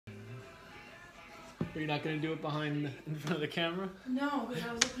You're not gonna do it in front of the camera? No, because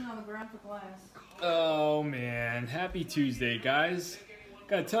I was looking on the ground for glass. Oh man, happy Tuesday, guys.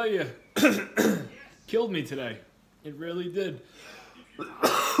 Gotta tell you, killed me today. It really did.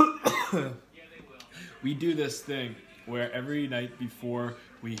 We do this thing where every night before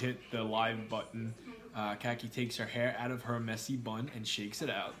we hit the live button, Kaki takes her hair out of her messy bun and shakes it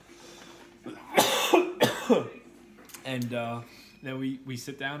out. And then we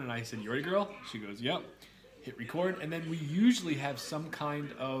sit down and I said, "You ready, girl?" She goes, "Yep." Hit record, and then we usually have some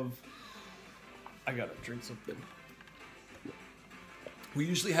kind of... I gotta drink something. We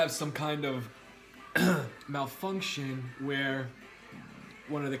usually have some kind of malfunction where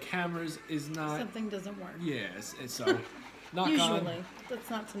one of the cameras is not... Something doesn't work. Yes, so... knock Usually. on,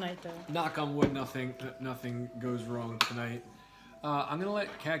 That's not tonight, though. knock on wood, nothing goes wrong tonight. I'm gonna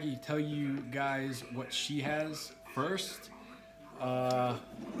let Kaki tell you guys what she has first. Go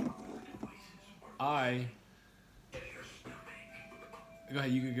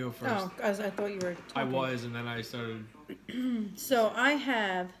ahead, you could go first. Oh, I thought you were talking. I was, and then I started. So I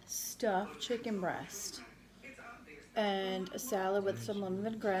have stuffed chicken breast and a salad with some lemon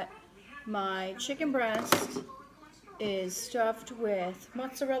vinaigrette. My chicken breast is stuffed with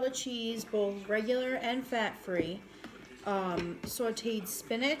mozzarella cheese, both regular and fat-free, sauteed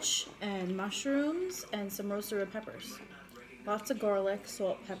spinach and mushrooms, and some roasted red peppers. Lots of garlic,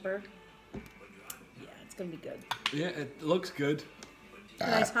 salt, pepper. Yeah, it's gonna be good. Yeah, it looks good.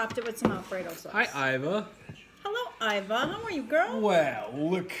 And I topped it with some Alfredo sauce. Hi, Iva. Hello, Iva. How are you, girl? Well,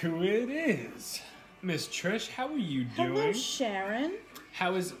 look who it is. Miss Trish, how are you doing? Hello, Sharon.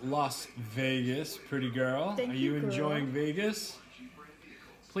 How is Las Vegas, pretty girl? Thank are you, you girl. enjoying Vegas?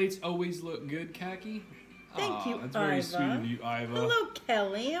 Plates always look good, Kaki. Thank you, That's very Iva. sweet of you, Iva. Hello,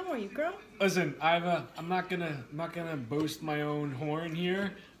 Kelly. How are you, girl? Listen, Iva, I'm not gonna boast my own horn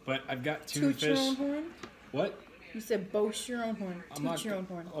here, but I've got tuna Toot fish. your own horn? What? You said boast your own horn. Toot your own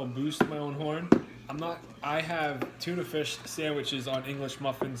horn. Oh, boost my own horn. I have tuna fish sandwiches on English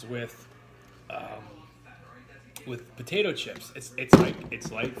muffins with potato chips.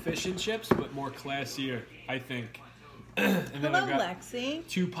 It's like fish and chips, but more classier, I think. And then Hello, I've got Lexi.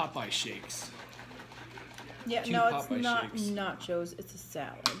 2 Popeye shakes. Yeah, two no, it's Popeye not shakes. nachos. It's a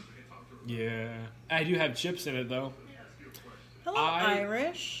salad. Yeah, I do have chips in it though. Hello,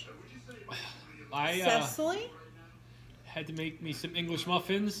 Irish. Cecily. Had to make me some English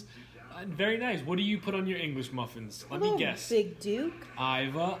muffins. Very nice. What do you put on your English muffins? Let Hello, me guess. Big Duke.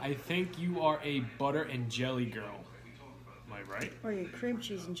 Iva, I think you are a butter and jelly girl. Am I right? Or you cream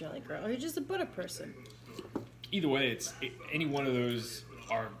cheese and jelly girl. Or you're just a butter person. Either way, any one of those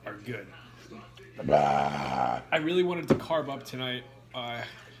are good. I really wanted to carb up tonight.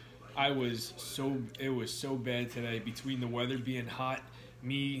 It was so bad today between the weather being hot,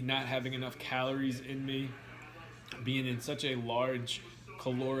 me not having enough calories in me, being in such a large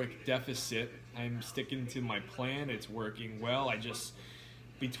caloric deficit. I'm sticking to my plan. It's working well.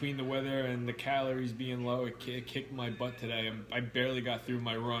 Between the weather and the calories being low, it kicked my butt today. I barely got through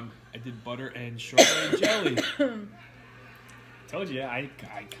my run. I did butter and strawberry jelly. Told you, I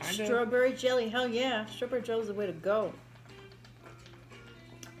kind of... Strawberry jelly, hell yeah. Strawberry jelly is the way to go.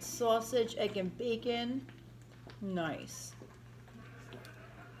 Sausage, egg, and bacon. Nice.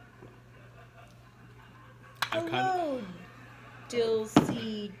 Hello,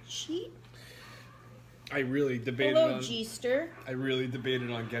 Dilsey Cheat. I really debated Hello, G-ster. I really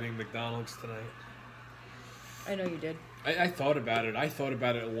debated on getting McDonald's tonight. I know you did. I thought about it. I thought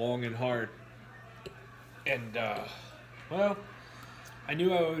about it long and hard. And, well, I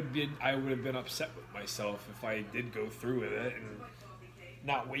knew I would have been upset with myself if I did go through with it and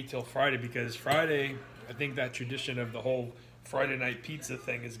not wait till Friday, because Friday, I think that tradition of the whole Friday night pizza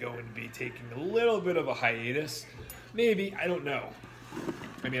thing is going to be taking a little bit of a hiatus. Maybe, I don't know.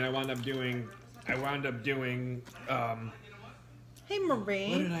 I mean, I wound up doing, Hey,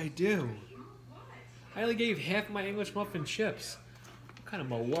 Marie. what did I do? I only gave half my English muffin chips. What kind of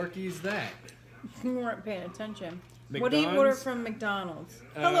malarkey is that? You weren't paying attention. McDonald's? What do you order from McDonald's?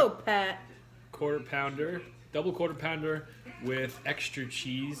 Hello, Pat. Quarter pounder, double quarter pounder with extra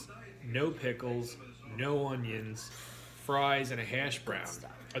cheese, no pickles, no onions, fries, and a hash brown.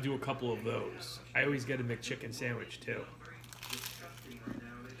 I'll do a couple of those. I always get a McChicken sandwich too.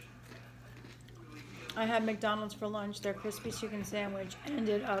 I had McDonald's for lunch. Their crispy chicken sandwich.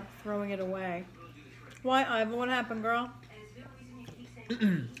 Ended up throwing it away. Why, Ivan? What happened, girl?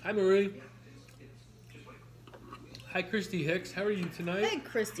 Hi, Marie. Hi, Christy Hicks. How are you tonight? Hey,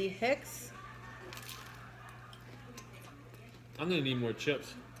 Christy Hicks. I'm gonna need more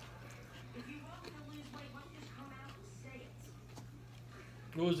chips.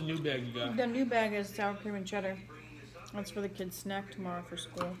 What was the new bag you got? The new bag is sour cream and cheddar. That's for the kids' snack tomorrow for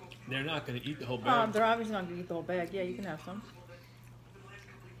school. They're not going to eat the whole bag. They're obviously not going to eat the whole bag. Yeah, you can have some.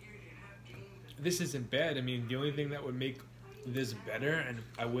 This isn't bad. I mean, the only thing that would make this better, and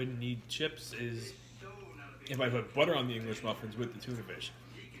I wouldn't need chips, is if I put butter on the English muffins with the tuna fish.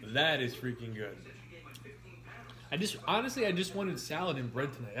 That is freaking good. I just wanted salad and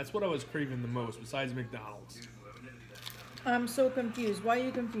bread tonight. That's what I was craving the most, besides McDonald's. I'm so confused. Why are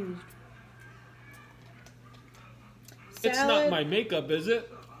you confused? It's not my makeup, is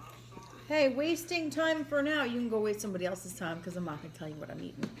it? Hey, wasting time for now. You can go waste somebody else's time because I'm not going to tell you what I'm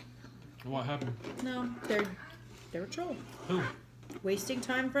eating. What happened? No, they're a troll. Who? Wasting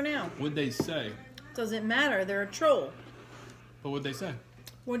time for now. What'd they say? Doesn't matter. They're a troll. But what'd they say?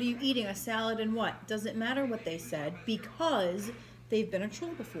 What are you eating? A salad and what? Doesn't matter what they said because they've been a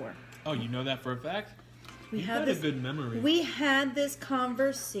troll before. Oh, you know that for a fact? You've got a good memory. We had this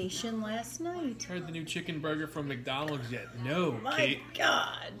conversation last night. Heard the new chicken burger from McDonald's yet? No, My Kate.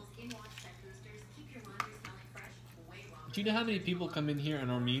 God. Do you know how many people come in here and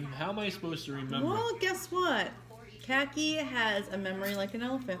are mean? How am I supposed to remember? Well, guess what? Khaki has a memory like an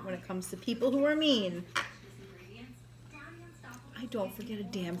elephant when it comes to people who are mean. I don't forget a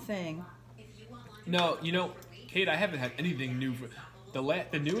damn thing. No, you know, Kate, I haven't had anything new.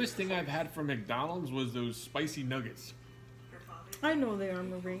 The newest thing I've had from McDonald's was those spicy nuggets. I know they are,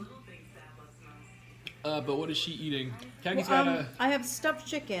 Marie. But what is she eating? Khaki's Well, got I have stuffed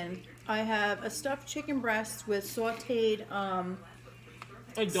chicken. I have a stuffed chicken breast with sauteed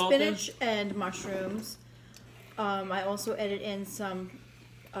spinach and mushrooms. I also added in some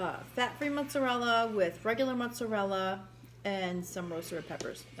fat-free mozzarella with regular mozzarella and some roasted red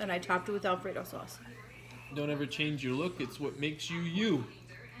peppers. And I topped it with Alfredo sauce. Don't ever change your look. It's what makes you you.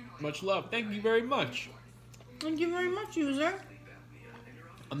 Much love. Thank you very much. Thank you very much, user.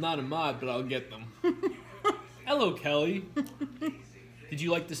 I'm not a mod, but I'll get them. Hello, Kelly. Did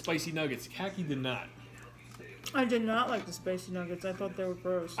you like the spicy nuggets? Khaki did not. I did not like the spicy nuggets. I thought they were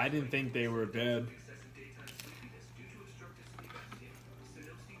gross. I didn't think they were bad.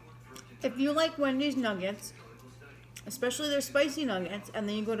 If you like Wendy's nuggets, especially their spicy nuggets, and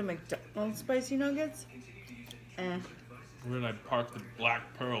then you go to McDonald's spicy nuggets, Where did I park the Black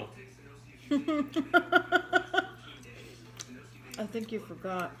Pearl? I think you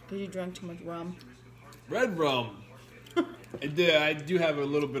forgot because you drank too much rum. Red rum. I do have a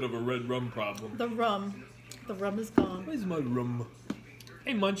little bit of a red rum problem. The rum is gone. Where's my rum?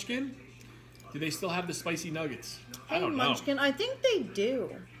 Hey, Munchkin. Do they still have the spicy nuggets? I don't know. Munchkin, I think they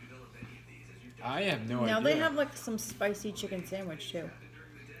do. I have no idea. Now they have like some spicy chicken sandwich too.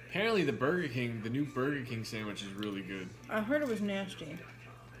 Apparently the new Burger King sandwich is really good. I heard it was nasty.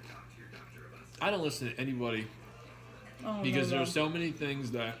 I don't listen to anybody because there are so many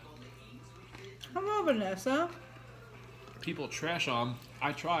things that Hello, Vanessa. people trash on.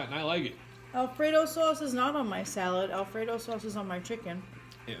 I try it and I like it. Alfredo sauce is not on my salad. Alfredo sauce is on my chicken.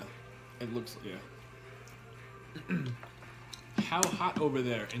 Yeah, it looks, yeah. How hot over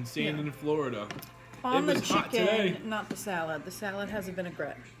there in Florida? On the was hot today. chicken, not the salad. The salad has a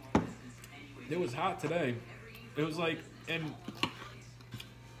vinaigrette. It was hot today. It was like, and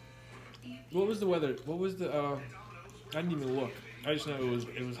what was the weather? What was the? I didn't even look. I just know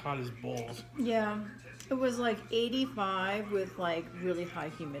it was hot as balls. Yeah, it was like 85 with like really high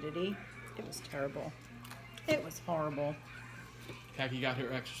humidity. It was terrible. It was horrible. Khaki got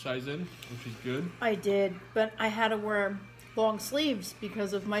her exercise in, which is good. I did, but I had to wear long sleeves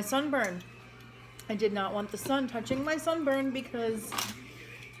because of my sunburn. I did not want the sun touching my sunburn because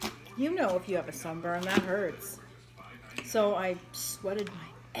you know if you have a sunburn, that hurts. So I sweated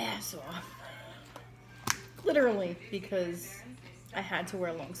my ass off. Literally, because I had to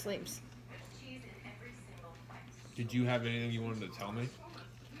wear long sleeves. Did you have anything you wanted to tell me?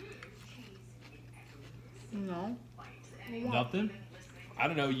 No. Nothing? I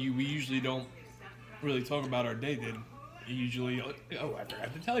don't know. We usually don't really talk about our day, did you? Usually, oh, I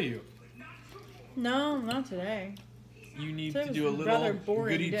forgot to tell you. No, not today. You need Today to do a was a little rather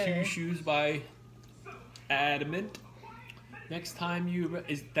boring Goody day. Two Shoes by Adamant. Next time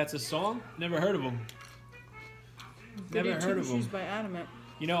that's a song? Never heard of them. Never heard of them. By Adamant.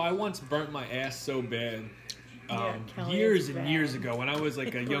 You know, I once burnt my ass so bad. Kelly, Years it's and bad. years ago when I was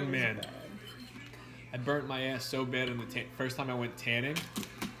like a young burns man. bad. I burnt my ass so bad on the first time I went tanning.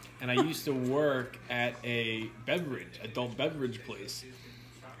 And I used to work at a adult beverage place.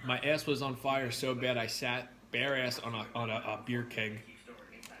 My ass was on fire so bad I sat bare ass on a beer keg.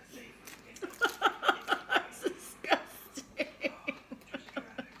 That's disgusting.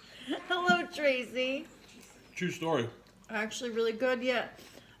 Hello, Tracy. True story. Actually, really good. Yeah.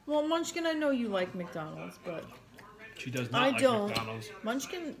 Well, Munchkin, I know you like McDonald's, but She does not I like don't. McDonald's.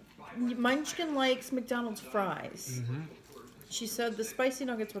 Munchkin likes McDonald's fries. Mm-hmm. She said the spicy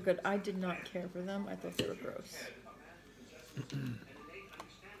nuggets were good. I did not care for them. I thought they were gross.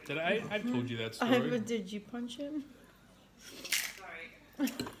 Did I've told you that story. Did you punch him?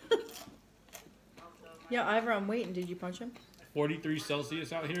 Yeah, Ivor, I'm waiting. Did you punch him? 43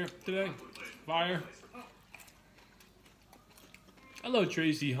 Celsius out here today. Fire. Hello,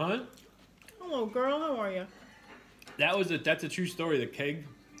 Tracy Hunt. Hello, girl. How are you? That's a true story.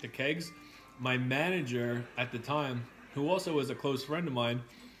 The kegs. My manager at the time, who also was a close friend of mine,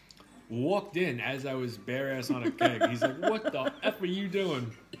 walked in as I was bare ass on a keg. He's like, "What the f are you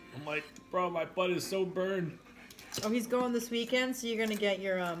doing?" I'm like, "Bro, my butt is so burned." Oh, he's going this weekend, so you're gonna get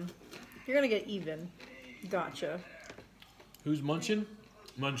your you're gonna get even. Gotcha. Who's Munchkin?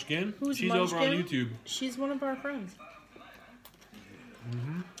 Munchkin? Who's She's Munchkin? over on YouTube. She's one of our friends.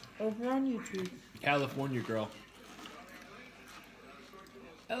 Mm-hmm. Over on YouTube. California girl.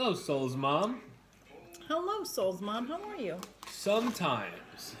 Hello, Soul's mom. Hello, Soul's mom. How are you?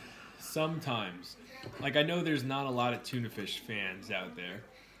 Sometimes. Like, I know there's not a lot of tuna fish fans out there.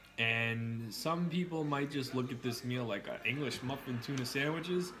 And some people might just look at this meal like an English muffin tuna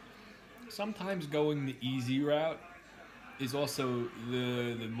sandwiches. Sometimes going the easy route is also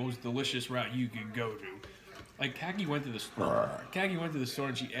the most delicious route you could go to. Like, Khaki went to the store.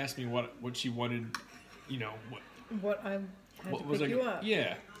 And she asked me what she wanted, you know, what I had to pick you up.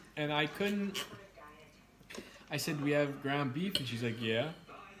 Yeah. And I couldn't. I said, "Do we have ground beef?" And she's like, "Yeah."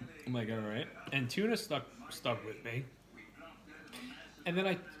 I'm like, "All right." And tuna stuck with me. And then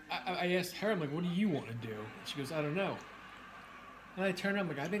I asked her, I'm like, "What do you want to do?" And she goes, "I don't know." And I turned around,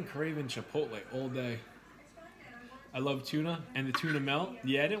 I'm like, "I've been craving Chipotle all day. I love tuna and the tuna melt."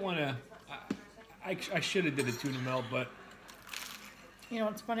 Yeah, I didn't want to. I should have did a tuna melt, but you know,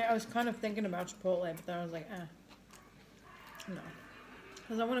 it's funny. I was kind of thinking about Chipotle, but then I was like, no,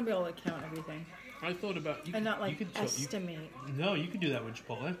 because I want to be able to count everything. I thought about and not like estimate. No, you could do that with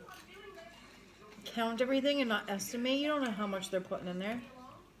Chipotle. Count everything and not estimate. You don't know how much they're putting in there.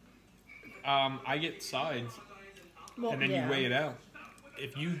 I get sides, and then you weigh it out.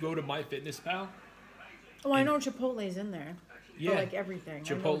 If you go to MyFitnessPal. Oh, I know Chipotle's in there. Yeah, for like everything.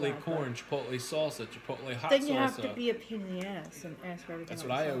 Chipotle corn, Chipotle salsa, Chipotle hot salsa. Then you have to be a pain in the ass and ask for everything. That's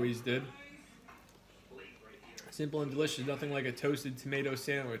what I always did. Simple and delicious, nothing like a toasted tomato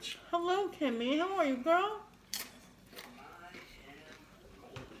sandwich. Hello, Kimmy. How are you, girl?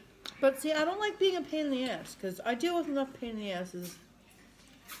 But see, I don't like being a pain in the ass because I deal with enough pain in the asses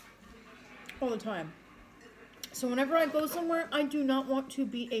all the time. So whenever I go somewhere, I do not want to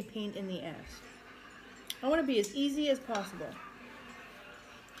be a pain in the ass. I want to be as easy as possible.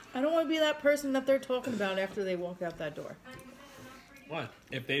 I don't want to be that person that they're talking about after they walk out that door. What?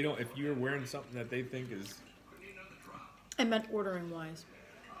 If you're wearing something that they think is... I meant ordering wise.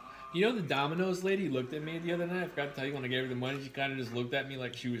 You know the Domino's lady looked at me the other night? I forgot to tell you when I gave her the money, she kind of just looked at me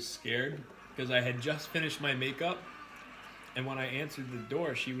like she was scared because I had just finished my makeup. And when I answered the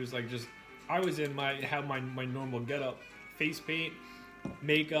door, she was like I was in my normal getup. Face paint,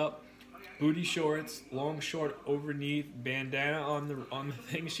 makeup, booty shorts, long short overneath, bandana on the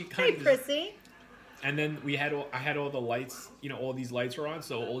thing. She kind of. Hey, Prissy. And then I had all the lights. You know, all these lights were on.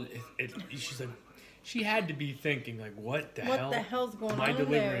 So she's like, she had to be thinking like, what the hell's going on am I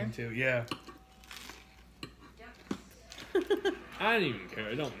delivering there? to? Yeah. I don't even care.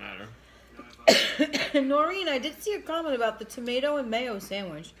 It don't matter. Noreen, I did see a comment about the tomato and mayo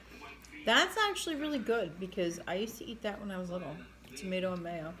sandwich. That's actually really good because I used to eat that when I was little. Tomato and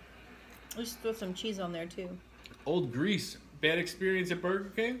mayo. I used to throw some cheese on there too. Old Grease. Bad experience at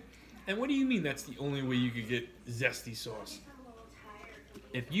Burger King? And what do you mean that's the only way you could get zesty sauce?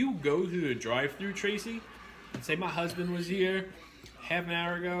 If you go through the drive-thru, Tracy, and say my husband was here half an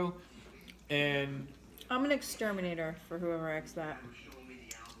hour ago, and... I'm an exterminator for whoever asks that. And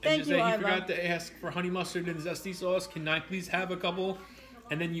Thank just you, say Iva. he forgot to ask for honey mustard and zesty sauce. Can I please have a couple?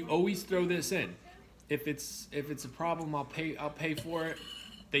 And then you always throw this in. If it's a problem, I'll pay for it.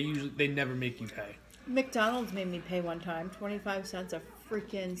 They never make you pay. McDonald's made me pay one time 25 cents a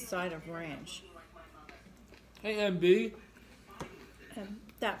freaking side of ranch. Hey MB. And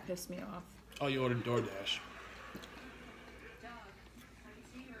that pissed me off. Oh, you ordered DoorDash.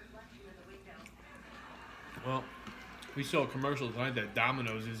 Well, we saw a commercial tonight that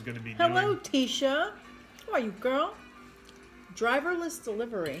Domino's is going to be doing. Hello, Tisha. How are you, girl? Driverless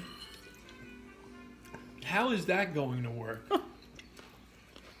delivery. How is that going to work?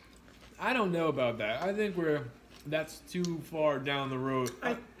 I don't know about that. I think that's too far down the road.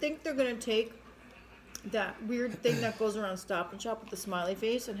 I think they're going to take that weird thing that goes around Stop and Shop with the smiley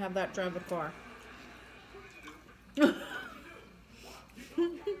face and have that drive the car.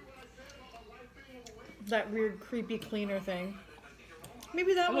 That weird creepy cleaner thing.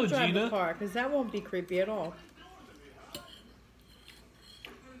 Maybe that will drive Gina. the car, because that won't be creepy at all.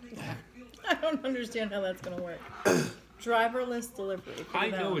 I don't understand how that's going to work. Driverless delivery. I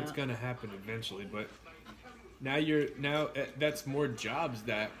know it's gonna happen eventually, but now that's more jobs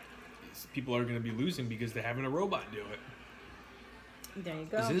that people are gonna be losing because they're having a robot do it. There you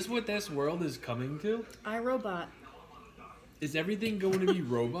go. Is this what this world is coming to? iRobot. Is everything going to be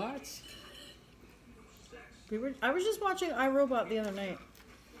robots? I was just watching iRobot the other night.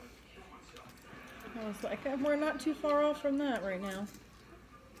 I was like, we're not too far off from that right now.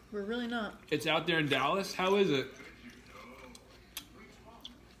 We're really not. It's out there in Dallas. How is it?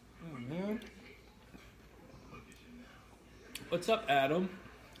 Oh man. What's up, Adam?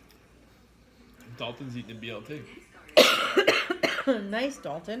 Dalton's eating a BLT. Nice,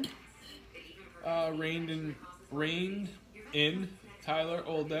 Dalton. Rained in Tyler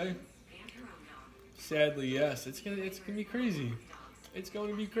all day. Sadly, yes. It's gonna be crazy. It's going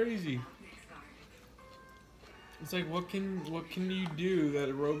to be crazy. It's like what can you do that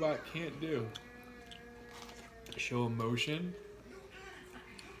a robot can't do? Show emotion.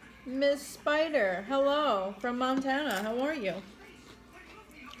 Miss Spider, hello from Montana. How are you?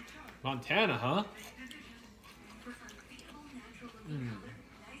 Montana, huh?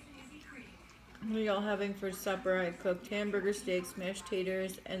 What are y'all having for supper? I cooked hamburger steaks, mashed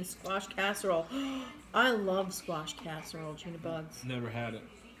taters, and squash casserole. I love squash casserole, Gina Bugs. Never had it.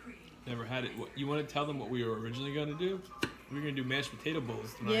 Never had it. You want to tell them what we were originally going to do? We were going to do mashed potato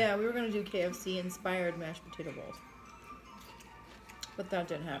bowls tonight. Yeah, we were going to do KFC-inspired mashed potato bowls. But that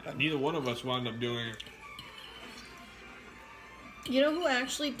didn't happen. Neither one of us wound up doing it. You know who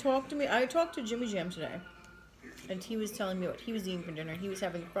actually talked to me? I talked to Jimmy Jam today. And he was telling me what he was eating for dinner. He was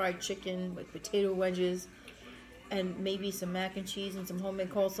having fried chicken with potato wedges and maybe some mac and cheese and some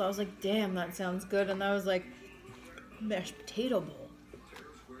homemade coleslaw. I was like, damn, that sounds good. And I was like, mashed potato bowl.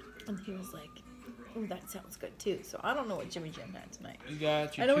 And he was like, oh, that sounds good too. So I don't know what Jimmy Jam had tonight. You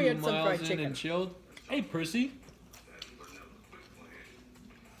got your I know we 2 had some fried miles in chicken. and chilled. Hey, Prissy.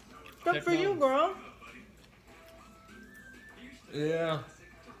 Good for you, girl. Yeah.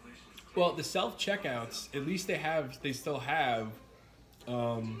 Well, the self-checkouts, at least they still have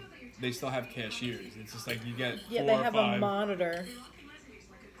cashiers. It's just like you get 4 Yeah, they or have 5. a monitor.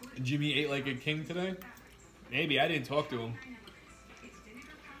 Jimmy ate like a king today? Maybe. I didn't talk to him.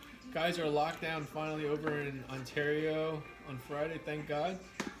 Guys, are lockdown finally over in Ontario on Friday, thank God.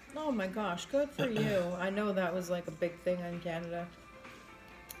 Oh my gosh, good for you. I know that was like a big thing in Canada.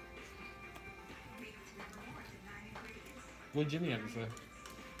 What did Jimmy have to say?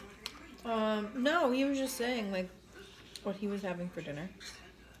 No, he was just saying like what he was having for dinner.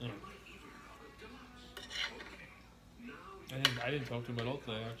 Oh. I didn't talk to him at all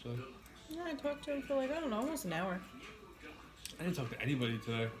today, actually. Yeah, I talked to him for like, I don't know, almost an hour. I didn't talk to anybody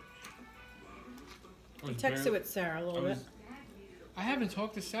today. I texted with Sarah a little bit. I haven't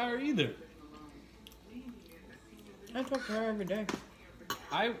talked to Sarah either. I talk to her every day.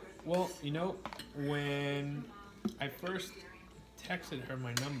 Well, you know, when I first texted her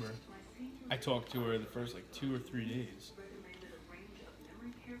my number, I talked to her the first like 2 or 3 days.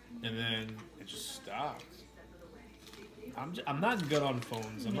 And then it just stopped. I'm not good on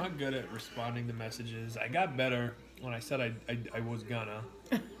phones. I'm not good at responding to messages. I got better when I said I was gonna.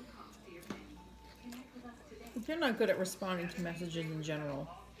 You're not good at responding to messages in general.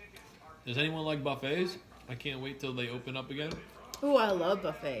 Does anyone like buffets? I can't wait till they open up again. Ooh, I love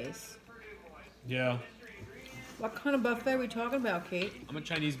buffets. Yeah. What kind of buffet are we talking about, Kate? I'm a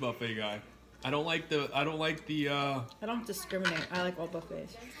Chinese buffet guy. I don't like the I don't discriminate. I like all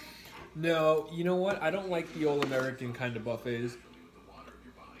buffets. No, you know what? I don't like the all-American kind of buffets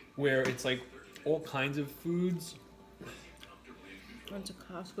where it's like all kinds of foods. Went to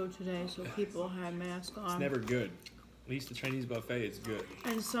Costco today, so people had masks on. It's never good. At least the Chinese buffet is good.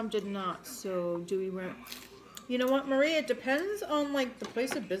 And some did not, so do we wear... You know what, Maria? It depends on, like, the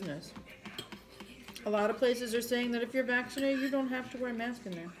place of business. A lot of places are saying that if you're vaccinated, you don't have to wear a mask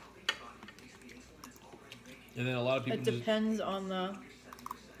in there. And then a lot of people It depends on the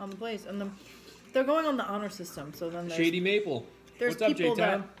place. And they're going on the honor system, so then there's... Shady Maple. There's What's up, people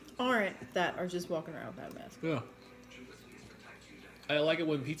that J-Town? aren't, that are just walking around without a mask. Yeah. I like it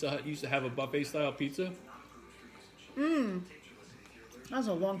when Pizza Hut used to have a buffet-style pizza. That was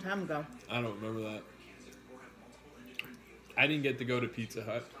a long time ago. I don't remember that. I didn't get to go to Pizza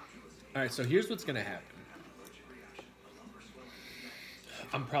Hut. All right, so here's what's going to happen.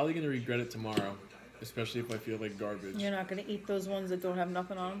 I'm probably going to regret it tomorrow. especially if I feel like garbage. You're not gonna eat those ones that don't have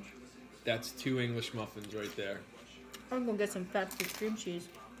nothing on them? That's 2 English muffins right there. I'm gonna get some fat-free cream cheese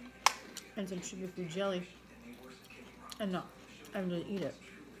and some sugar-free jelly. And no, I'm gonna eat it.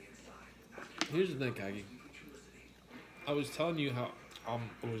 Here's the thing, Kagi. I was telling you how I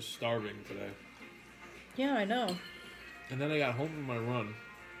was starving today. Yeah, I know. And then I got home from my run.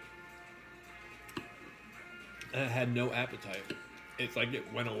 And I had no appetite. It's like it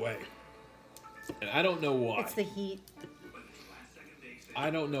went away. And I don't know why. It's the heat. I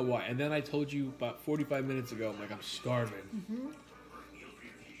don't know why. And then I told you about 45 minutes ago, I'm like, I'm starving. Mm-hmm.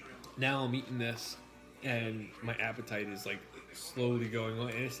 Now I'm eating this, and my appetite is like slowly going on.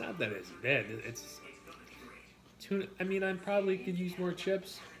 And it's not that it's bad. It's tuna. I mean, I probably could use more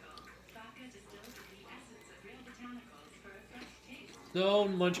chips. No,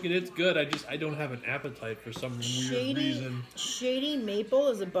 Munchkin, it's good. I don't have an appetite for some weird reason. Shady Maple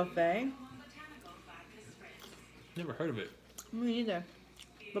is a buffet. Never heard of it. Me neither.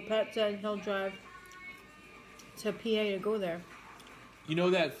 But Pat said he'll drive to PA to go there. You know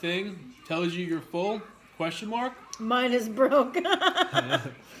that thing tells you you're full? Question mark? Mine is broke. You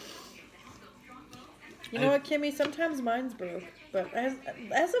know what, Kimmy? Sometimes mine's broke, but as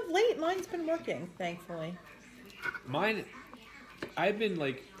of late, mine's been working, thankfully. Mine, I've been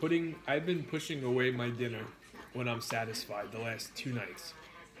pushing away my dinner when I'm satisfied the last 2 nights.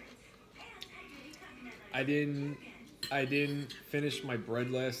 I didn't finish my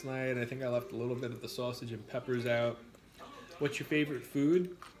bread last night. I think I left a little bit of the sausage and peppers out. What's your favorite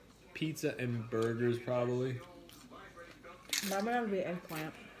food? Pizza and burgers, probably. Mine would have to be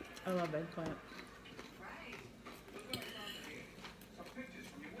eggplant. I love eggplant.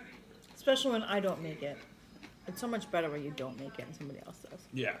 Especially when I don't make it. It's so much better when you don't make it and somebody else does.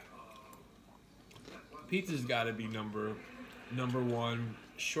 Yeah. Pizza's got to be number one.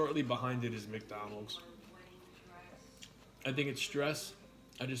 Shortly behind it is McDonald's. I think it's stress.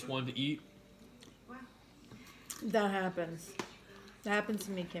 I just wanted to eat. That happens. That happens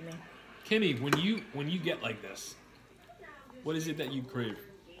to me, Kimmy. Kimmy, when you get like this, what is it that you crave?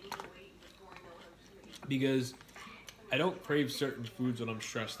 Because I don't crave certain foods when I'm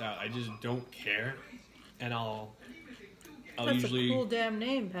stressed out. I just don't care, and I'll That's usually a cool damn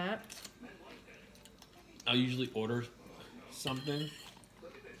name, Pat. I'll usually order something.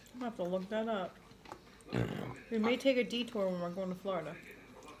 I'll have to look that up. We may take a detour when we're going to Florida.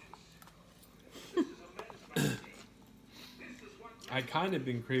 I kind of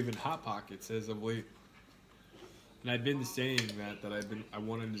been craving Hot Pockets as of late, and I've been saying that I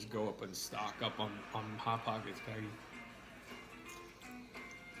want to just go up and stock up on Hot Pockets, Peggy.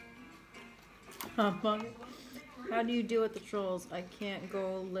 How do you deal with the trolls? I can't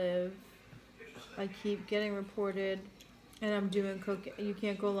go live. I keep getting reported, and I'm doing cooking. You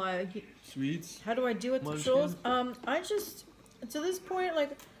can't go live. Sweets. How do I deal with Munchkin? the trolls? I just, to this point,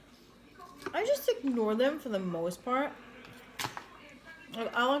 like, I just ignore them for the most part. Like,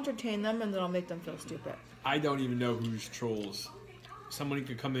 I'll entertain them, and then I'll make them feel stupid. I don't even know who's trolls. Somebody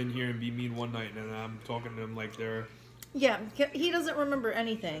could come in here and be mean one night, and I'm talking to them like they're... Yeah, he doesn't remember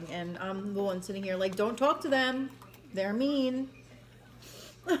anything, and I'm the one sitting here like, don't talk to them. They're mean.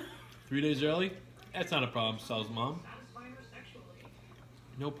 3 days early? That's not a problem, Sal's mom.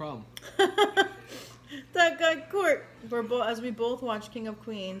 No problem. That guy, Court, as we both watch King of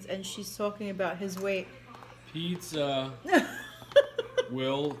Queens, and she's talking about his weight. Pizza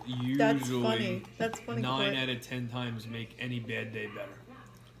will usually That's funny. 9 out of 10 times make any bad day better.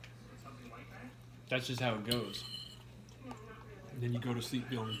 That's just how it goes. And then you go to sleep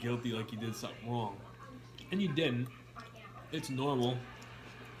feeling guilty like you did something wrong. And you didn't. It's normal.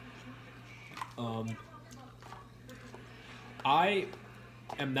 I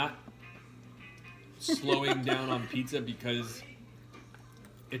am not slowing down on pizza because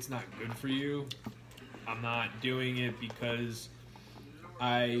it's not good for you. I'm not doing it because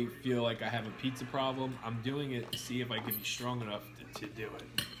I feel like I have a pizza problem. I'm doing it to see if I can be strong enough to do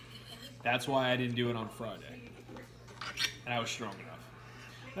it. That's why I didn't do it on Friday. And I was strong enough.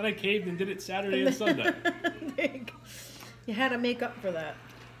 Then I caved and did it Saturday and Sunday. You had to make up for that.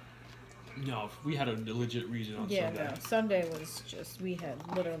 No, we had a legit reason on Sunday. Yeah, no. Sunday was just, we had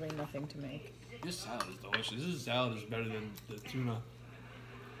literally nothing to make. This salad is delicious. This salad is better than the tuna.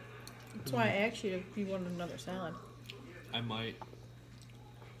 That's why I asked you if you wanted another salad. I might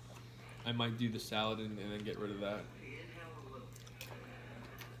do the salad and then get rid of that.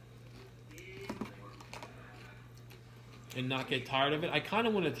 And not get tired of it. I kind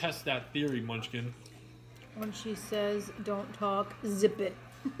of want to test that theory, Munchkin. When she says, don't talk, zip it.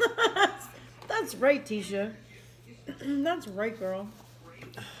 That's right, Tisha. That's right, girl.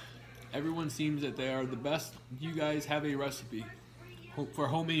 Everyone seems that they are the best. You guys have a recipe for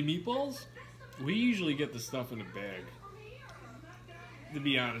homemade meatballs? We usually get the stuff in a bag. To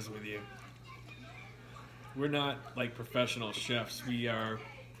be honest with you, we're not like professional chefs. We are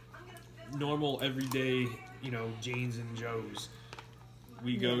normal, everyday, Janes and Joes.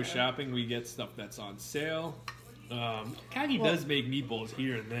 We go shopping. We get stuff that's on sale. Kagi does make meatballs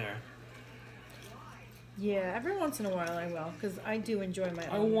here and there. Yeah, every once in a while I will, because I do enjoy my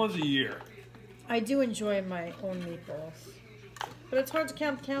own. Once a year. I do enjoy my own meatballs. But it's hard to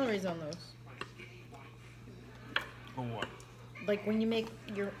count the calories on those. On what? Like when you make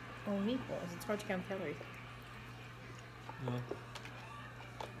your own meatballs, it's hard to count calories. No.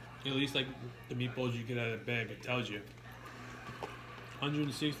 At least like the meatballs you get out of the bag, it tells you.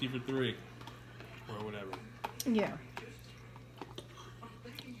 160 for 3. Or whatever. Yeah.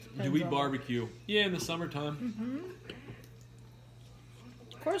 Do we barbecue? Yeah, in the summertime. Mm-hmm.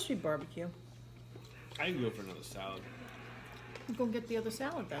 Of course we barbecue. I can go for another salad. Go get the other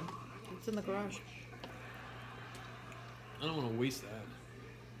salad then. It's in the garage. I don't want to waste that.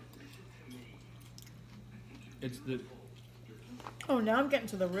 It's the... Oh, now I'm getting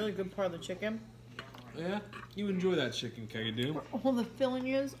to the really good part of the chicken. Yeah? You enjoy that chicken, Kagadu. Where all the filling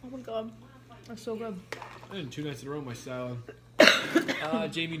is. Oh my god. That's so good. I had 2 nights in a row my salad.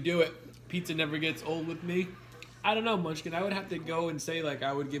 Jamie, do it. Pizza never gets old with me. I don't know, Munchkin. I would have to go and say, like,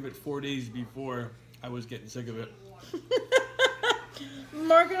 I would give it 4 days before I was getting sick of it.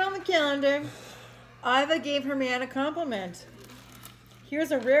 Mark it on the calendar. Iva gave her man a compliment.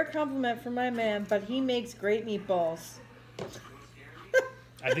 Here's a rare compliment from my man, but he makes great meatballs.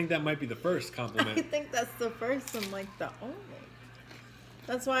 I think that might be the first compliment. I think that's the first and, like, the only.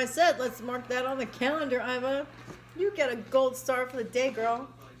 That's why I said, let's mark that on the calendar, Iva. You get a gold star for the day, girl.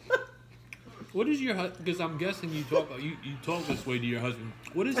 What is your husband? Because I'm guessing you talk this way to your husband.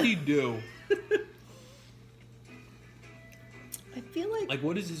 What does he do? I feel like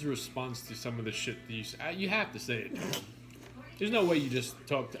what is his response to some of the shit that you say? You have to say it to him. There's no way you just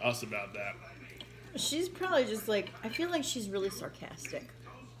talk to us about that. She's probably just like, I feel like she's really sarcastic.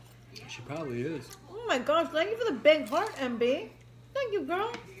 She probably is. Oh my gosh, thank you for the big heart, MB. Thank you,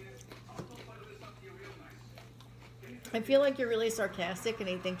 girl. I feel like you're really sarcastic and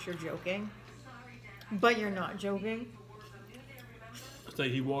he thinks you're joking. But you're not joking. It's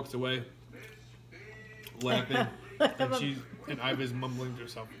like he walks away laughing and Iva's mumbling to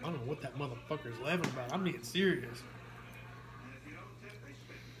herself, I don't know what that motherfucker's laughing about. I'm being serious.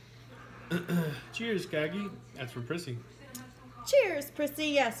 Cheers, Kagi. That's for Prissy. Cheers, Prissy.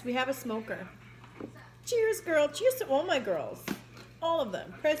 Yes, we have a smoker. Cheers, girl. Cheers to all my girls. All of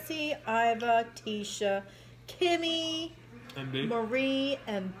them. Prissy, Iva, Tisha, Kimmy, MB. Marie,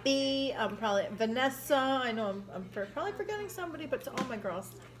 and B. Probably Vanessa. I know I'm probably forgetting somebody, but to all my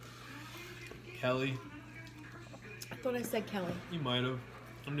girls. Kelly. I thought I said Kelly. You might have.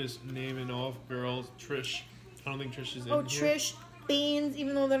 I'm just naming off girls. Trish. I don't think Trish is in Oh, here. Trish, Beans,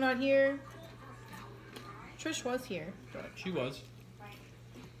 even though they're not here. Trish was here. But She was.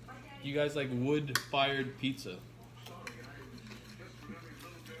 You guys like wood-fired pizza?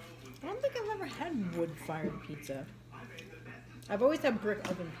 I don't think I've ever had wood-fired pizza. I've always had brick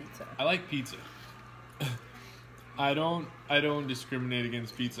oven pizza. I like pizza. I don't discriminate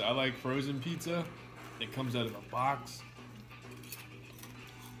against pizza. I like frozen pizza. It comes out of a box.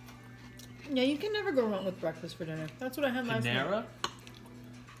 Yeah, you can never go wrong with breakfast for dinner. That's what I had last night. Panera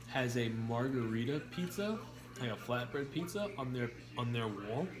has a margarita pizza, like a flatbread pizza, on their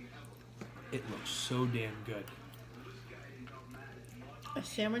wall. It looks so damn good. A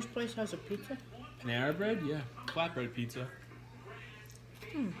sandwich place has a pizza? Panera bread, yeah, flatbread pizza.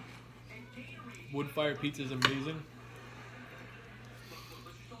 Wood-fired pizza is amazing.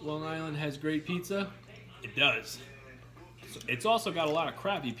 Long Island has great pizza. It does. It's also got a lot of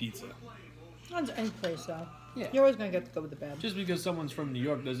crappy pizza. That's any place, though. Yeah. You're always going to get to go with the bad. Just because someone's from New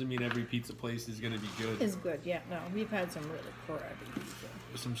York doesn't mean every pizza place is going to be good. Is good, yeah. No, we've had some really crappy pizza.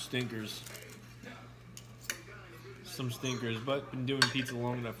 Some stinkers. But been doing pizza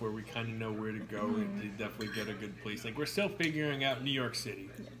long enough where we kind of know where to go and to definitely get a good place. Like, we're still figuring out New York City.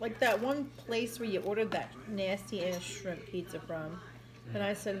 Like that one place where you ordered that nasty-ass shrimp pizza from. And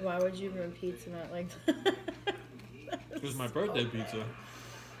I said, why would you ruin pizza not like that? It was my birthday pizza.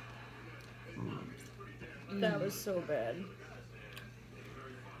 That was so bad.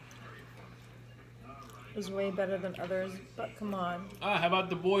 It was way better than others, but come on. How about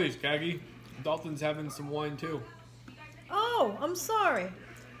the boys, Kagi? Dalton's having some wine, too. Oh, I'm sorry.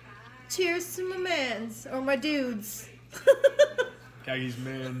 Cheers to my mans, or my dudes. Kagi's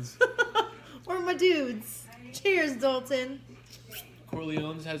mans. Or my dudes. Cheers, Dalton.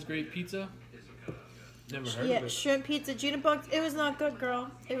 Corleone's has great pizza. Never heard Yeah, of it. shrimp pizza, Junibugs. It was not good, girl.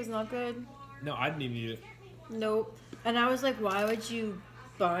 It was not good. No, I didn't even eat it. Nope. And I was like, why would you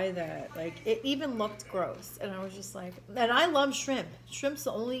buy that? Like, it even looked gross. And I was just like, and I love shrimp. Shrimp's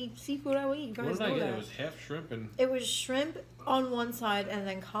the only seafood I will eat. You guys What did know I get? that. It was half shrimp and... It was shrimp on one side and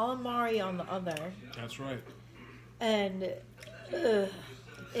then calamari on the other. That's right. And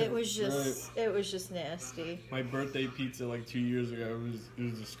it was just nasty. My birthday pizza like 2 years ago it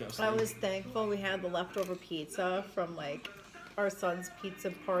was disgusting. I was thankful we had the leftover pizza from like our son's pizza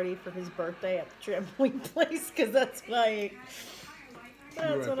party for his birthday at the trampoline place because that's what I ate.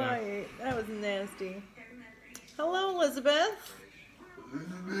 That's what I ate. That was nasty. Hello, Elizabeth.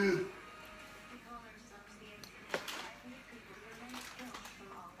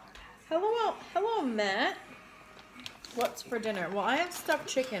 Hello, Matt. What's for dinner? Well, I have stuffed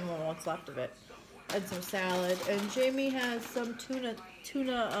chicken, well, what's left of it, and some salad. And Jamie has some tuna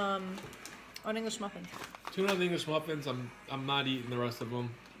on English muffins. Tuna on English muffins. I'm not eating the rest of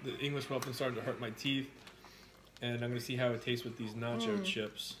them. The English muffins starting to hurt my teeth, and I'm gonna see how it tastes with these nacho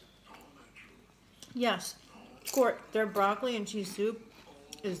chips. Yes, Court. Their broccoli and cheese soup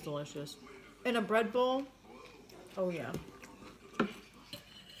is delicious. In a bread bowl. Oh yeah.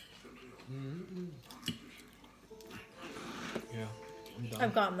 Mm-hmm. Yeah, I'm done.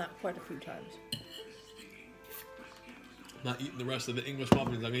 I've gotten that quite a few times. Not eating the rest of the English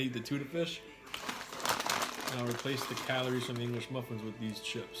muffins. I'm gonna eat the tuna fish. And I'll replace the calories from the English muffins with these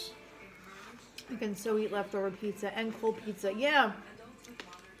chips. You can so eat leftover pizza and cold pizza. Yeah.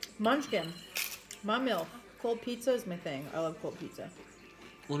 Munchkin. My milk. Cold pizza is my thing. I love cold pizza.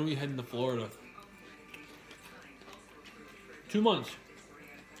 When are we heading to Florida? 2 months.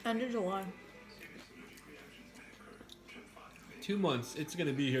 End of July. 2 months. It's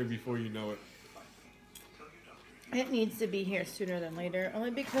gonna be here before you know it. It needs to be here sooner than later,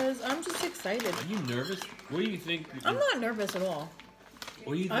 only because I'm just excited. Are you nervous? What do you think? I'm not nervous at all.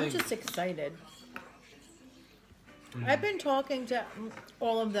 What do you think? I'm just excited. I've been talking to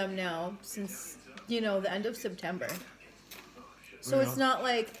all of them now since, the end of September. So Yeah. it's not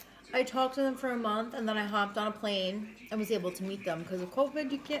like I talked to them for a month and then I hopped on a plane and was able to meet them because of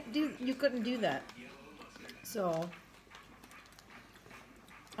COVID. You couldn't do that. So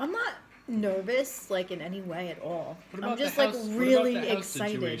I'm not nervous like in any way at all. I'm just like really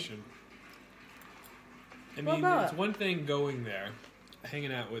excited. Situation? I What mean, about? it's one thing going there,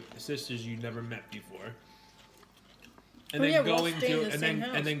 hanging out with sisters you never met before, and Oh, then yeah, we'll going stay in to the and same then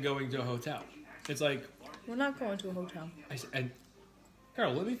house. and then going to a hotel. It's like We're not going to a hotel. I said,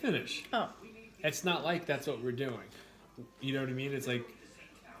 Carol, let me finish. Oh, It's not like that's what we're doing. You know what I mean? It's like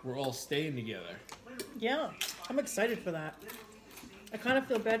we're all staying together. yeah. I'm excited for that. I kind of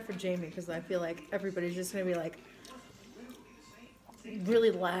feel bad for Jamie because I feel like everybody's just going to be like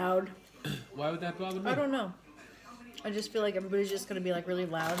really loud. Why would that bother me? I don't know. I just feel like everybody's just going to be like really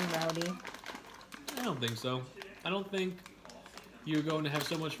loud and rowdy. I don't think so. I don't think you're going to have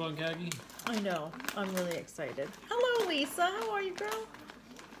so much fun, Kagi. I know. I'm really excited. Hello, Lisa. How are you, girl?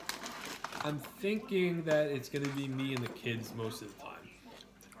 I'm thinking that it's going to be me and the kids most of the time.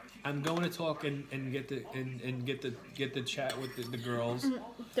 I'm going to talk and get the chat with the girls.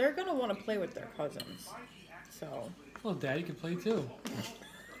 They're going to want to play with their cousins. So. Well, Daddy can play too.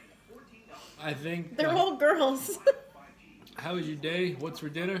 I think. They're all girls. How was your day? What's for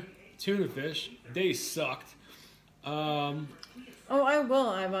dinner? Tuna fish. Day sucked. Oh, I will.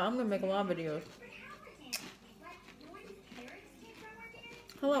 I'm going to make a lot of videos.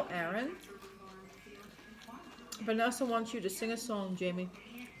 Hello, Aaron. Vanessa wants you to sing a song, Jamie.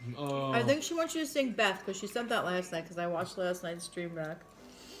 I think she wants you to sing Beth, because she said that last night, because I watched last night's stream back.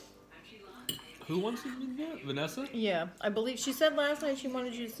 Who wants to do that? Vanessa? Yeah, I believe she said last night she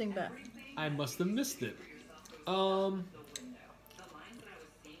wanted you to sing Beth. I must have missed it. Do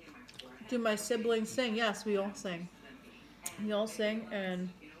my siblings sing? Yes, we all sing. We all sing and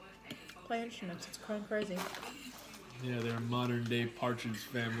play instruments. It's kind of crazy. Yeah, they're a modern day Partridge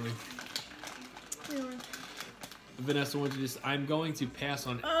family. Yeah. Vanessa wants you to. I'm going to pass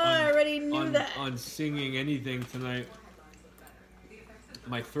on. I already knew that. On singing anything tonight.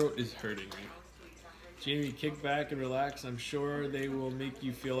 My throat is hurting me. Jamie, kick back and relax. I'm sure they will make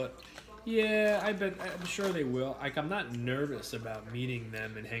you feel it. Yeah, I'm sure they will. Like, I'm not nervous about meeting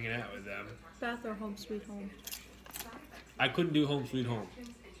them and hanging out with them. Beth or Home Sweet Home? I couldn't do Home Sweet Home.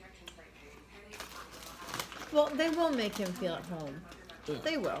 Well, they will make him feel at home. Ugh.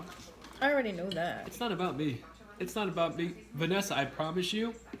 They will. I already know that. It's not about me. It's not about me. Vanessa, I promise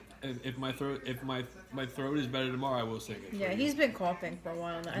you, if my throat is better tomorrow, I will sing it. Yeah, he's been coughing for a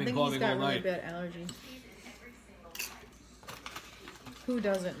while now. I think he's got really bad allergies. Who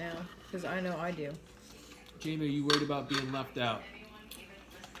doesn't now? Because I know I do. Jamie, are you worried about being left out?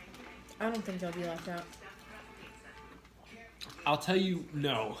 I don't think I'll be left out. I'll tell you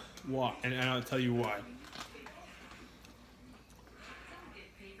no. Why? And I'll tell you why.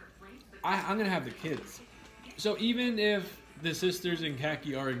 I'm going to have the kids. So even if the sisters and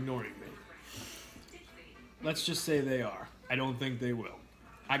Khaki are ignoring me, let's just say they are. I don't think they will.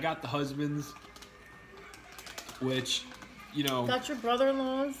 I got the husbands, which, you know... Got your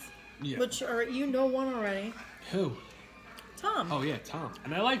brother-in-laws? Yeah. Which are, you know one already. Who? Tom. Oh, yeah, Tom.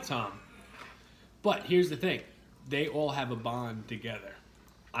 And I like Tom. But here's the thing. They all have a bond together.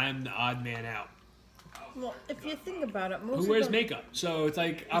 I'm the odd man out. Well, if you think about it, most Who of wears them... makeup? So it's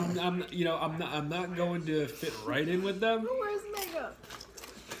like I'm not going to fit right in with them. Who wears makeup?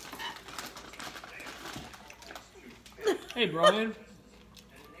 Hey, Brian.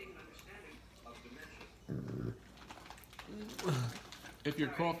 If you're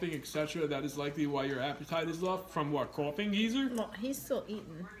coughing, etc., that is likely why your appetite is off. From what, coughing, geezer? Well, he's still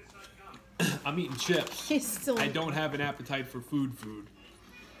eating. I'm eating chips. He's still... I don't have an appetite for food.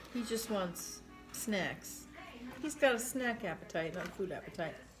 He just wants snacks. He's got a snack appetite, not a food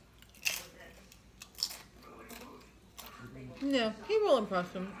appetite. Yeah, he will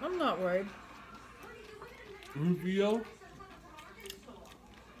impress him. I'm not worried. Rufio.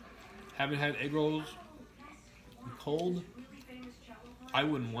 Haven't had egg rolls cold. I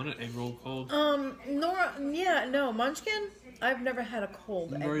wouldn't want an egg roll cold. Munchkin. I've never had a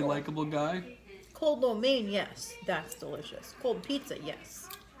cold egg Very roll. likable guy. Cold lo mein, yes, that's delicious. Cold pizza, yes.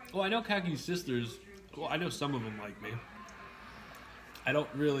 Well, I know Kaki's sisters. Well, I know some of them like me. I don't,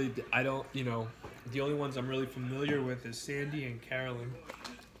 the only ones I'm really familiar with is Sandy and Carolyn.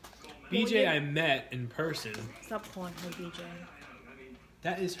 BJ I met in person. Stop calling her BJ.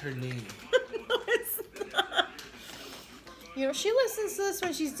 That is her name. No, it's not. You know, she listens to this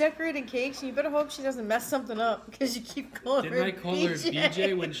when she's decorating cakes, and you better hope she doesn't mess something up, because you keep calling Didn't her I call BJ. her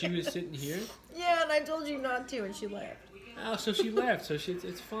BJ when she was sitting here? Yeah, and I told you not to, and she laughed. Oh, so she laughed, so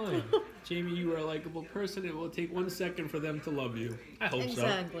it's fine. Jamie, you are a likable person. It will take 1 second for them to love you. I hope so.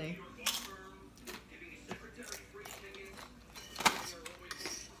 Exactly.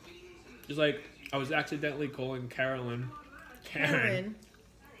 It's like, I was accidentally calling Carolyn Karen,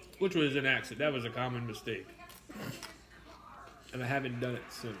 which was an accident. That was a common mistake. And I haven't done it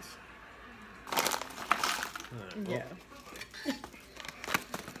since. Alright, well. Yeah.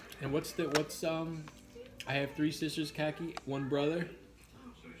 And I have 3 sisters, Khaki, 1 brother.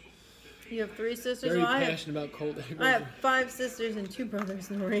 You have 3 sisters? Very Well, passionate about cold egg rolls. I have 5 sisters and 2 brothers,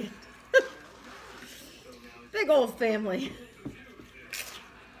 Marie. Big old family.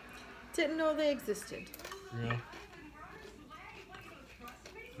 Didn't know they existed. Yeah.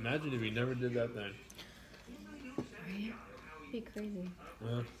 Imagine if we never did that then. Right? Be crazy.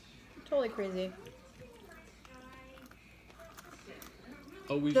 Yeah. Totally crazy.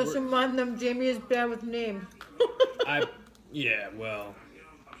 Always Just work. remind them Jamie is bad with names. Yeah, well,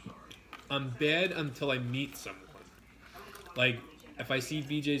 I'm bad until I meet someone. Like, if I see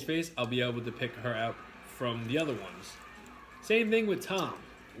VJ's face, I'll be able to pick her out from the other ones. Same thing with Tom.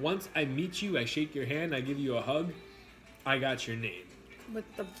 Once I meet you, I shake your hand, I give you a hug, I got your name. With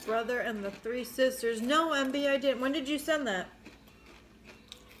the brother and the 3 sisters. No, MB, I didn't. When did you send that?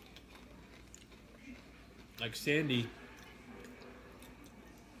 Like Sandy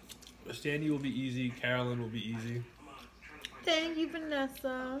will be easy, Carolyn will be easy. Thank you,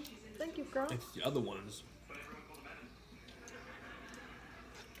 Vanessa. Thank you, girl. It's the other ones.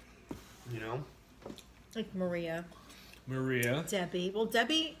 You know? Like Maria. Debbie. Well,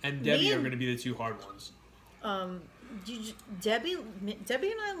 Debbie... And Debbie are going to be the 2 hard ones. Debbie and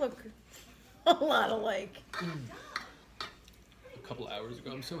I look a lot alike. A couple hours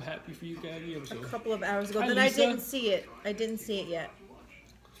ago. I'm so happy for you, Gabby. A couple of hours ago. Hi, Then Lisa. I didn't see it. I didn't see it yet.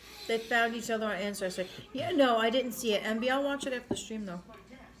 They found each other on Ancestry. Yeah, no, I didn't see it. MB, I'll watch it after the stream, though.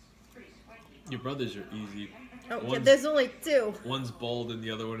 Your brothers are easy. Oh, yeah, there's only 2. One's bald and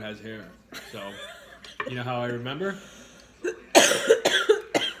the other one has hair. So, you know how I remember?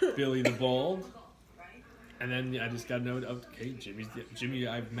 Billy the bald. And then I just got to know, okay, Jimmy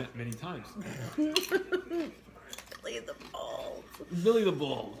I've met many times. Billy the Bald. Billy the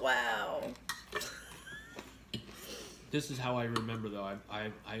bald. Wow. This is how I remember, though.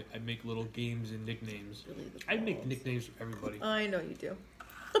 I make little games and nicknames. Billy the I make Bald. nicknames for everybody. I know you do.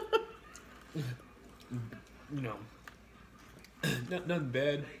 You know. Nothing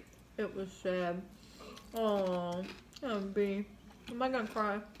bad. It was sad. Oh, MB. Am I gonna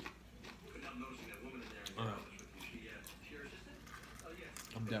cry?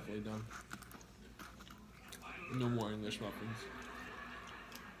 I'm definitely done. No more English muffins.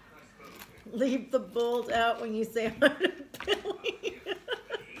 Leave the bold out when you say hi to Billy.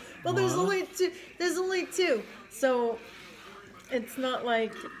 Well, there's What? only two. There's only two. So it's not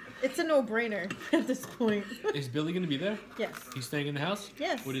like it's a no-brainer at this point. Is Billy going to be there? Yes. He's staying in the house?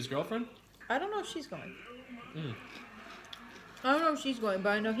 Yes. With his girlfriend? I don't know if she's going. Mm. I don't know if she's going, but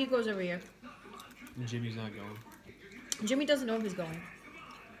I know he goes every year. Jimmy's not going. Jimmy doesn't know if he's going.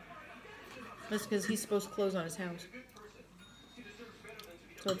 That's because he's supposed to close on his house.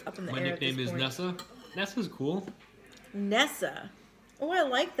 So it's up in the My air. nickname is Nessa. Nessa's cool. Nessa. Oh, I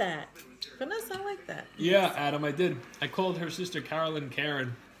like that. Vanessa, I like that. Yeah, Adam, I did. I called her sister Carolyn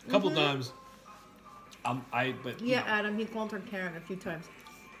Karen a couple times. Yeah, Adam, he called her Karen a few times.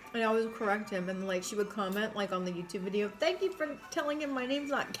 And I always correct him, and like she would comment like on the YouTube video, "Thank you for telling him my name's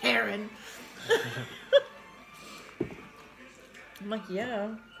not Karen." I'm like, yeah,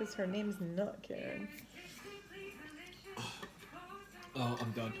 because her name's not Karen. Oh,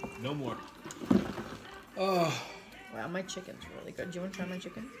 I'm done. No more. Oh. Wow, my chicken's really good. Do you want to try my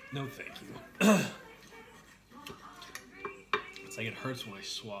chicken? No, thank you. It's like it hurts when I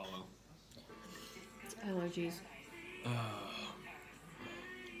swallow. It's allergies.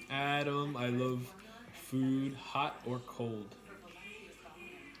 Adam, I love food, hot or cold.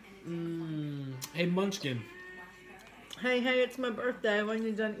 Hey, Munchkin. Hey, it's my birthday. When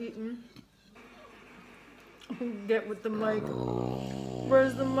you're done eating, get with the mic.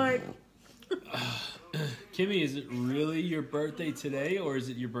 Where's the mic? Kimmy, is it really your birthday today, or is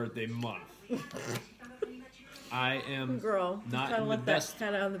it your birthday month? I am Girl, not kind in of the let best.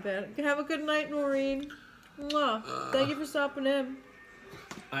 that cat out of the bed. Have a good night, Noreen. Mwah. Thank you for stopping in.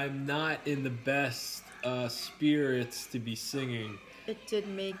 I'm not in the best spirits to be singing. It did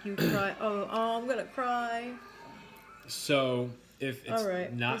make you cry. Oh, I'm gonna cry. So if it's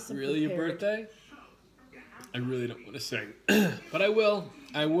Alright, not listen really your prepared. birthday, I really don't want to sing. But I will.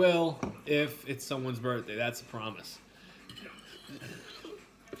 I will if it's someone's birthday. That's a promise.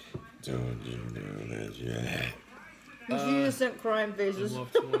 Don't you know that yet? You just sent crying faces. I'm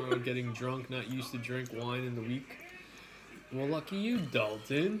off tomorrow getting drunk, not used to drink wine in the week. Well, lucky you,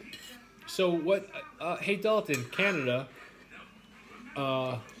 Dalton. So what, hey Dalton, Canada,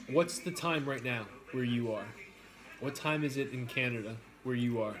 what's the time right now where you are? What time is it in Canada where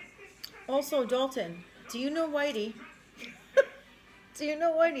you are? Also, Dalton, do you know Whitey? Do you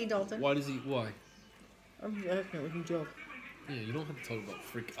know Whitey, Dalton? Why? I'm asking with a joke. Yeah, you don't have to talk about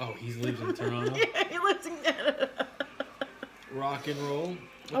freak. Oh, he lives in Toronto. Yeah, he lives in Canada. Rock and roll.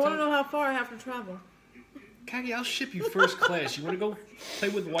 I want to know how far I have to travel. Kagi, I'll ship you first class. You want to go play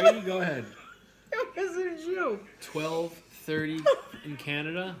with Whitey? Go ahead. Because it's you. 12:30 in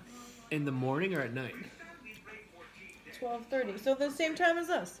Canada in the morning or at night? 12:30. So the same time as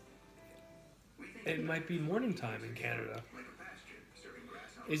us. It might be morning time in Canada.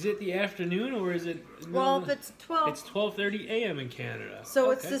 Is it the afternoon or is it? Well, if it's 12. It's 12:30 a.m. in Canada.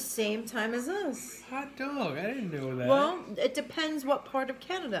 So Okay. it's the same time as us. Hot dog. I didn't know that. Well, it depends what part of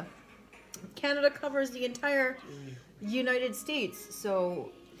Canada. Canada covers the entire United States,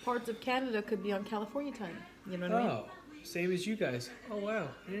 so parts of Canada could be on California time. You know what I mean? Oh, same as you guys. Oh wow,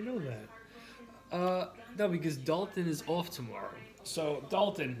 I didn't know that. No, because Dalton is off tomorrow. So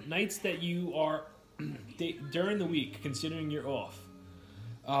Dalton, nights that you are during the week, considering you're off.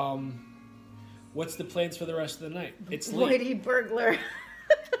 What's the plans for the rest of the night? It's late. Whitey burglar.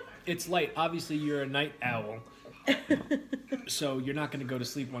 It's late. Obviously, you're a night owl. So you're not going to go to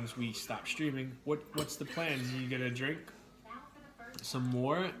sleep once we stop streaming. What's the plans? Are you going to drink some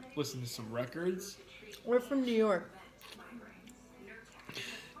more? Listen to some records? We're from New York.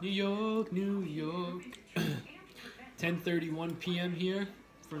 New York, New York. 10:31 p.m. here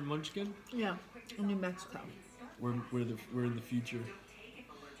for Munchkin. Yeah, in New Mexico. We're in the future.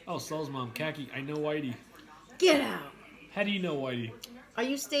 Oh, Saul's mom, Kaki. I know Whitey. Get out. How do you know Whitey? Are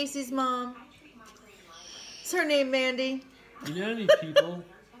you Stacy's mom? It's her name, Mandy. You know how many people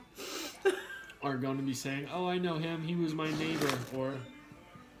are going to be saying, "Oh, I know him. He was my neighbor," or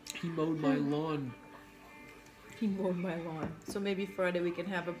 "He mowed my lawn." He mowed my lawn. So maybe Friday we can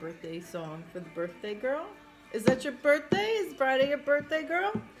have a birthday song for the birthday girl? Is that your birthday? Is Friday your birthday,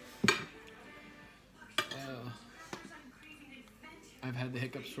 girl? I've had the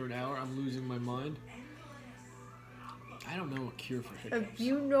hiccups for an hour. I'm losing my mind. I don't know a cure for hiccups. If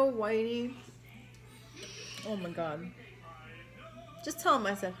you know Whitey, oh my God. Just tell him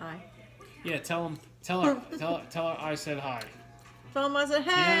I said hi. Yeah, tell her I said hi. Tell him I said, You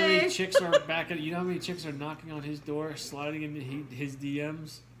know how many hey. chicks are back at? You know how many chicks are knocking on his door, sliding into his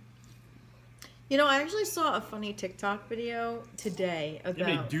DMs? You know, I actually saw a funny TikTok video today You know how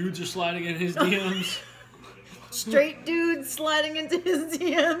many about dudes are sliding in his DMs? straight dudes sliding into his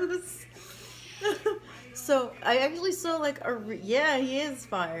DMs. So I actually saw like yeah, he is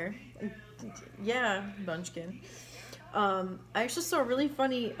fire. Yeah, Munchkin. I actually saw a really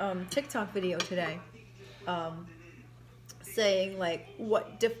funny TikTok video today, saying like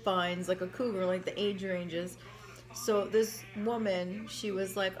what defines like a cougar, like the age ranges. So this woman, she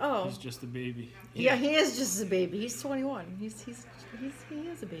was like, "Oh, He's just a baby. yeah, he is just a baby. He's 21. He is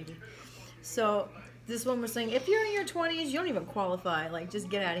a baby." So this one was saying, if you're in your 20s, you don't even qualify. Like, just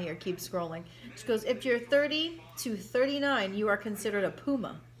get out of here. Keep scrolling. She goes, if you're 30 to 39, you are considered a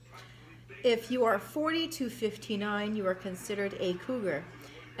puma. If you are 40 to 59, you are considered a cougar.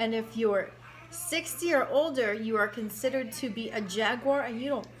 And if you're 60 or older, you are considered to be a jaguar, and you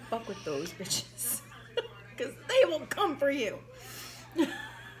don't fuck with those bitches. Because they will come for you.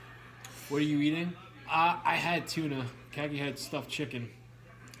 What are you eating? I had tuna. Kagi had stuffed chicken.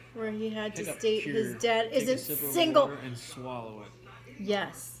 Where he had to Take a state pure- his dad take a isn't sip of single. water and swallow it.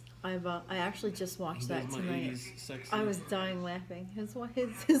 Yes, I actually just watched that There's my tonight. 80s sexy. I was dying laughing. His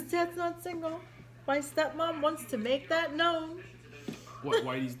dad's not single. My stepmom wants to make that known. What,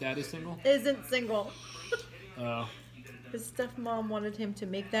 Whitey's dad is single? Isn't single. Oh. His stepmom wanted him to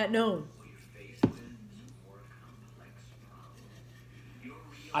make that known.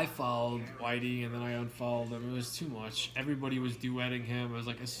 I followed Whitey and then I unfollowed him. It was too much. Everybody was duetting him. I was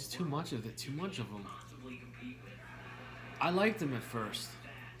like, this is too much of it. Too much of him. I liked him at first.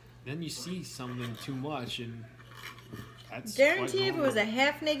 Then you see something too much and that's Guarantee quite if it was a normal.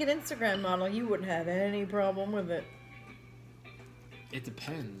 half-naked Instagram model, you wouldn't have any problem with it. It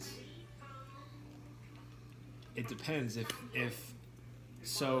depends. It depends if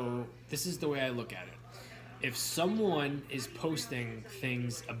so this is the way I look at it. If someone is posting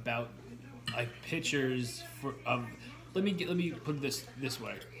things about like pictures of let me put this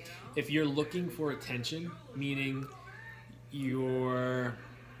way. If you're looking for attention, meaning you're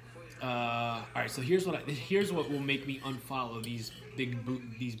all right, so here's what will make me unfollow these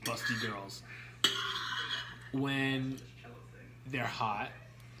these busty girls. When they're hot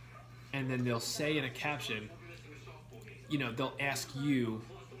and then they'll say in a caption, you know, they'll ask you,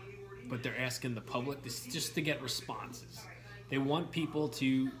 but they're asking the public. This is just to get responses. They want people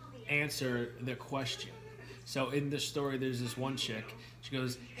to answer their question. So in the story, there's this one chick. She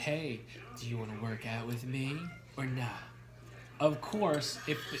goes, "Hey, do you want to work out with me or not?" Of course,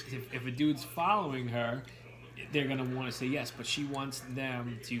 if a dude's following her, they're gonna want to say yes. But she wants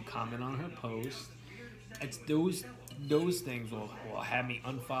them to comment on her post. It's those things will have me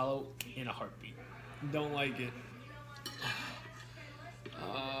unfollow in a heartbeat. Don't like it.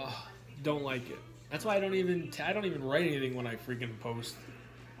 Don't like it. That's why I don't even write anything when I freaking post.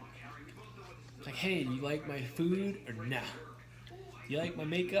 It's like, hey, do you like my food or nah? Do you like my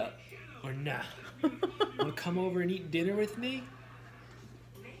makeup or nah? Want to come over and eat dinner with me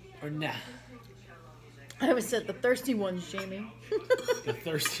or nah? I always said the thirsty ones, Jamie. The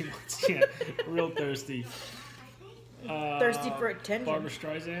thirsty ones, yeah, real thirsty. Thirsty for attention. Barbara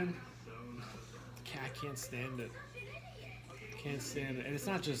Streisand. I can't stand it. Can't stand it. And it's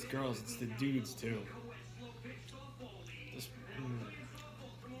not just girls, it's the dudes too. Just,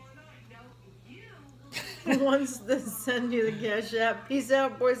 Wants to send you the cash app. Peace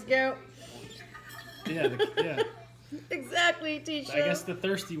out, Boy Scout. Yeah. Exactly, Tisha. I guess the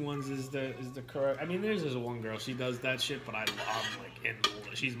thirsty ones is the correct. I mean, there's this one girl. She does that shit, but I'm like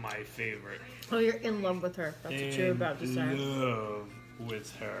she's my favorite. Oh, you're in love with her. That's what you're about to say. In love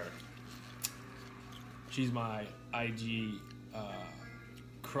with her. She's my IG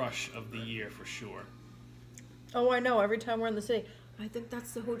crush of the year for sure. Oh, I know. Every time we're in the city, I think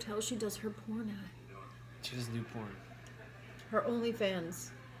that's the hotel she does her porn at. She doesn't do porn. Her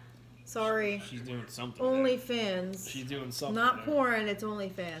OnlyFans. Sorry. She's doing something. OnlyFans. She's doing something. Not there. porn, it's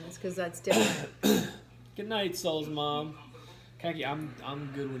OnlyFans, because that's different. Good night, Soul's mom. Kaki, I'm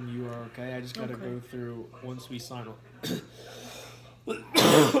good when you are okay. I just gotta Okay. go through once we sign up.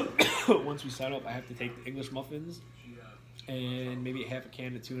 Once we sign up, I have to take the English muffins and maybe half a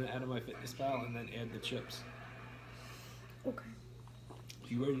can of tuna out of my fitness pal, and then add the chips. Okay.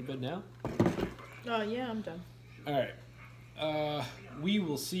 You ready to bed now? Oh, yeah, I'm done. All right. We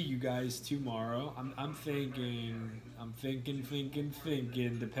will see you guys tomorrow. I'm thinking,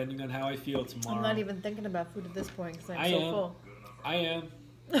 depending on how I feel tomorrow. I'm not even thinking about food at this point because I'm I so am. full. I am.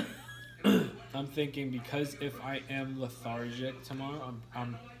 I'm thinking because if I am lethargic tomorrow,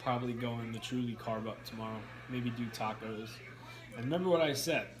 I'm probably going to truly carb up tomorrow. Maybe do tacos. And remember what I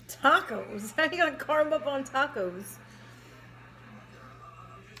said. Tacos? How are you going to carb up on tacos?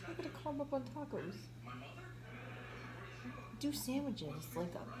 How are you going to carb up on tacos? Do sandwiches,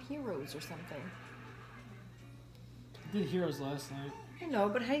 like Heroes or something. I did Heroes last night. I know,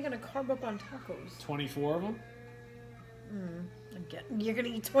 but how are you gonna carb up on tacos? 24 of them. You're gonna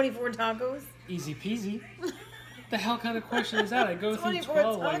eat 24 tacos? Easy peasy. What the hell kind of question is that? I go through 24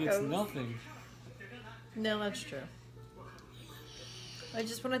 12 like it's tacos. nothing. No, that's true.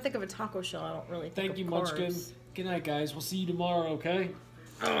 When I think of a taco shell, I don't really think Thank of you, carbs. Munchkin. Good night, guys. We'll see you tomorrow, okay?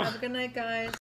 Have a good night, guys.